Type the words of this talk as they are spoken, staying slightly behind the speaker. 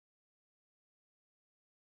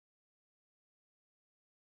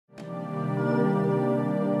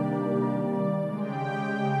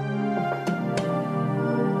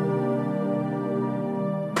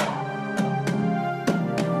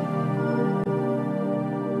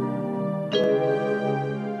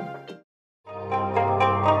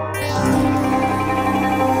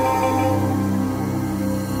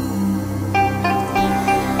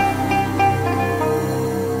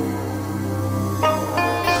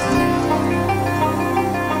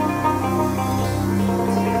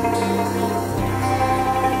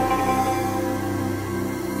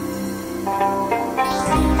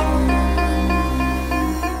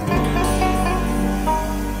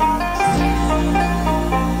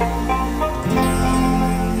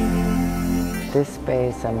This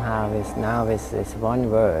space somehow is now is one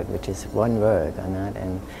word, which is one word, or not?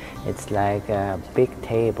 And it's like a big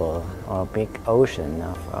table or big ocean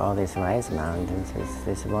of all these rice mountains. It's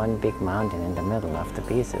this one big mountain in the middle of the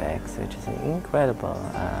beeswax, which is an incredible.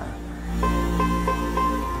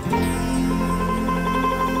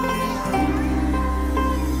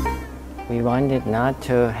 We wanted not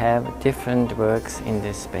to have different works in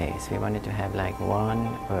this space. We wanted to have like one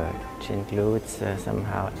work, which includes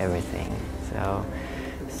somehow everything.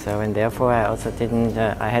 And therefore I also didn't,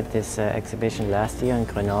 I had this exhibition last year in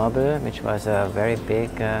Grenoble, which was a very big,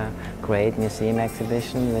 great museum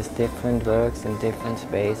exhibition with different works in different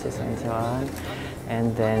spaces and so on.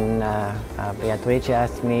 And then Beatrice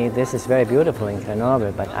asked me, this is very beautiful in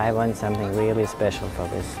Grenoble, but I want something really special for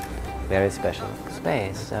this very special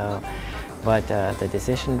space. But the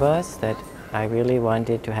decision was that I really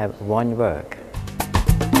wanted to have one work.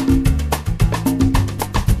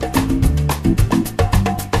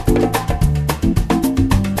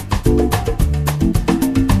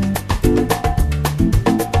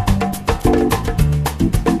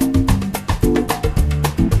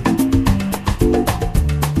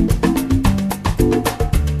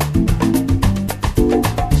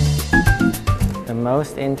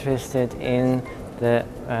 Most interested in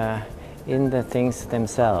the things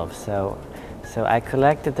themselves. So I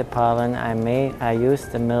collected the pollen. I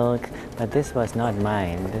used the milk, but this was not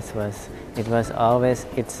mine. It was always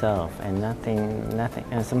itself and nothing.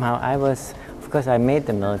 And somehow of course, I made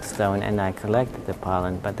the milkstone and I collected the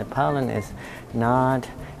pollen, but the pollen is not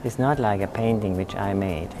like a painting which I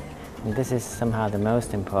made. And this is somehow the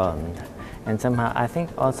most important. And somehow I think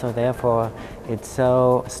also therefore it's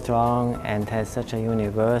so strong and has such a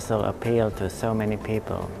universal appeal to so many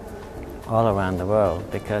people all around the world,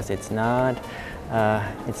 because it's not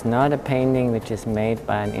a painting which is made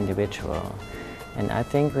by an individual. And I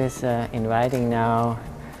think with inviting now,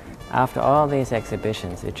 after all these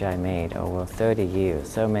exhibitions which I made over 30 years,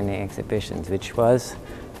 so many exhibitions, which was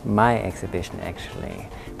my exhibition actually,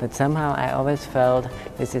 but somehow I always felt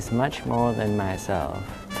this is much more than myself.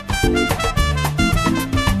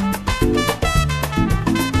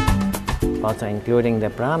 Also including the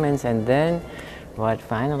Brahmins, and then what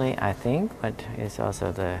finally I think, what is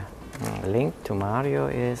also the link to Mario,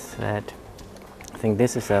 is that I think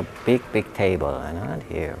this is a big table, not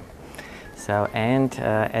here. So, and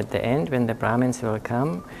at the end, when the Brahmins will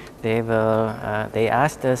come, they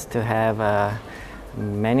asked us to have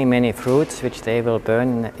many fruits which they will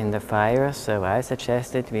burn in the fire. So I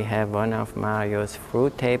suggested we have one of Mario's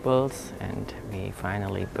fruit tables, and we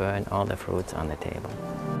finally burn all the fruits on the table.